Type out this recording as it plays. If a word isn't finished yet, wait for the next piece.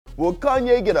Will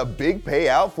Kanye get a big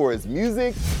payout for his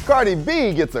music? Cardi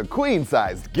B gets a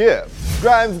queen-sized gift.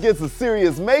 Grimes gets a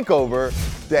serious makeover.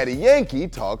 Daddy Yankee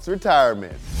talks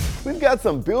retirement. We've got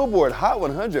some Billboard Hot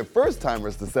 100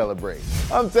 first-timers to celebrate.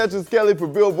 I'm Tetris Kelly for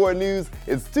Billboard News.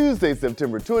 It's Tuesday,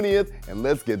 September 20th, and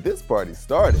let's get this party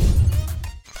started.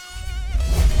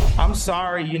 I'm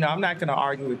sorry, I'm not going to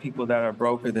argue with people that are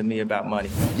broker than me about money.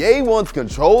 Ye wants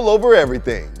control over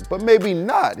everything, but maybe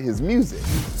not his music.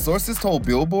 Sources told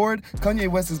Billboard, Kanye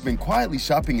West has been quietly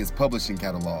shopping his publishing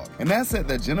catalog, an asset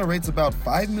that generates about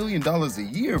 $5 million a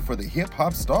year for the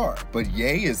hip-hop star. But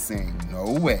Ye is saying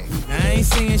no way. I ain't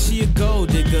saying she a gold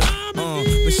digger,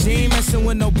 but she ain't messing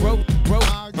with no broke.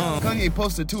 Kanye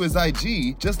posted to his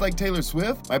IG, just like Taylor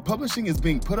Swift, my publishing is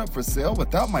being put up for sale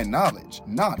without my knowledge,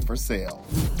 not for sale.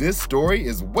 This story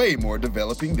is way more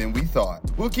developing than we thought.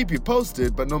 We'll keep you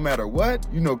posted, but no matter what,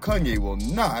 Kanye will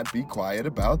not be quiet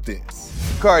about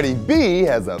this. Cardi B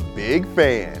has a big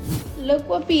fan. Look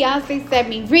what Beyoncé sent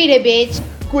me. Read it, bitch.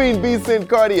 Queen B sent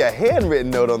Cardi a handwritten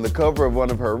note on the cover of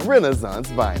one of her Renaissance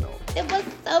vinyl. It was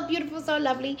so beautiful, so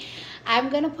lovely. I'm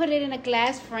going to put it in a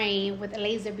glass frame with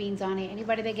laser beams on it.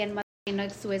 Anybody that gets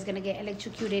next to it is going to get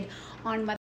electrocuted on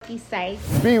my site.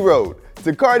 B wrote,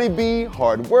 to Cardi B,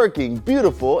 hardworking,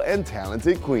 beautiful, and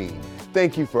talented queen.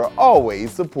 Thank you for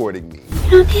always supporting me.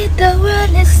 Don't need the world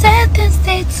acceptance,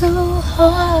 they too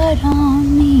hard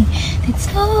on me. They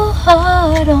too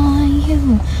hard on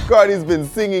you. Cardi's been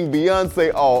singing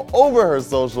Beyoncé all over her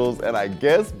socials, and I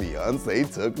guess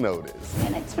Beyoncé took notice.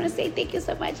 And I just want to say thank you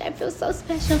so much. I feel so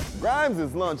special. Grimes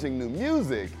is launching new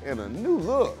music and a new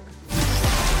look.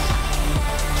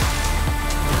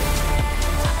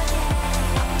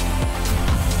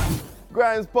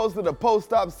 Grimes posted a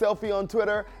post-op selfie on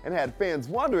Twitter and had fans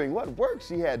wondering what work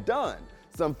she had done.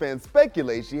 Some fans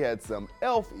speculate she had some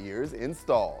elf ears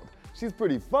installed. She's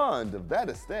pretty fond of that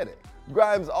aesthetic.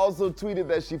 Grimes also tweeted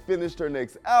that she finished her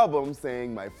next album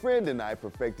saying, my friend and I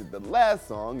perfected the last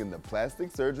song in the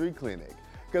plastic surgery clinic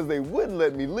because they wouldn't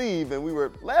let me leave and we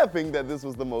were laughing that this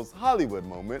was the most Hollywood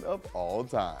moment of all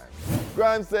time.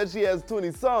 Grimes said she has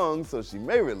 20 songs, so she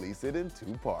may release it in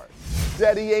 2 parts.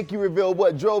 Daddy Yankee revealed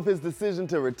what drove his decision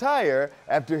to retire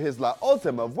after his La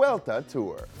Última Vuelta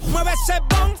tour.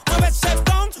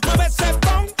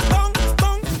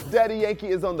 Daddy Yankee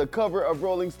is on the cover of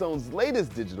Rolling Stone's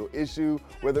latest digital issue,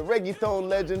 where the reggaeton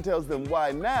legend tells them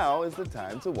why now is the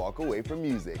time to walk away from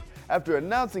music. After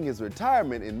announcing his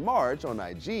retirement in March on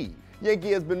IG,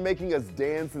 Yankee has been making us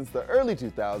dance since the early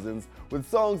 2000s with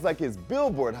songs like his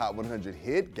Billboard Hot 100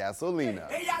 hit, Gasolina.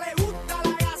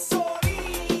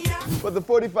 But the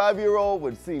 45-year-old,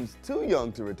 which seems too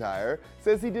young to retire,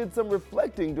 says he did some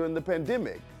reflecting during the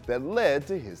pandemic that led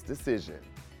to his decision.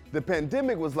 The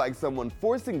pandemic was like someone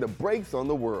forcing the brakes on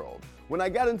the world. When I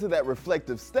got into that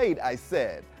reflective state, I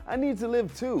said, I need to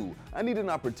live too. I need an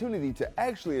opportunity to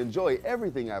actually enjoy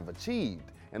everything I've achieved.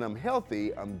 And I'm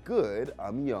healthy, I'm good,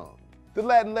 I'm young. The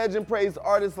Latin legend praised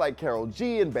artists like Karol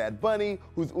G and Bad Bunny,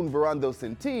 whose Un Verano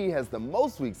Sin Ti has the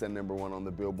most weeks at #1 on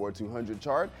the Billboard 200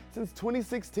 chart since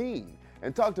 2016,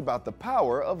 and talked about the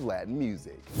power of Latin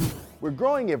music. We're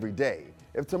growing every day.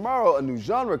 If tomorrow a new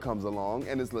genre comes along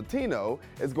and it's Latino,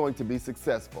 it's going to be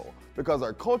successful because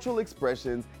our cultural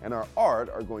expressions and our art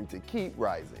are going to keep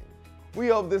rising. We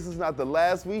hope this is not the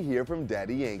last we hear from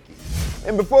Daddy Yankee.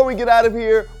 And before we get out of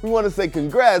here, we want to say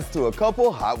congrats to a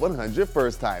couple Hot 100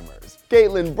 first-timers.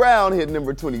 Caitlin Brown hit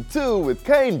number 22 with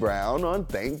Kane Brown on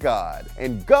Thank God.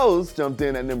 And Ghost jumped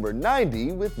in at number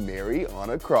 90 with Mary on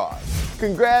a Cross.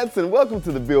 Congrats and welcome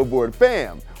to the Billboard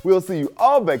fam. We'll see you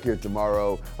all back here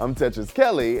tomorrow. I'm Tetris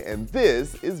Kelly, and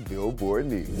this is Billboard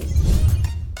News.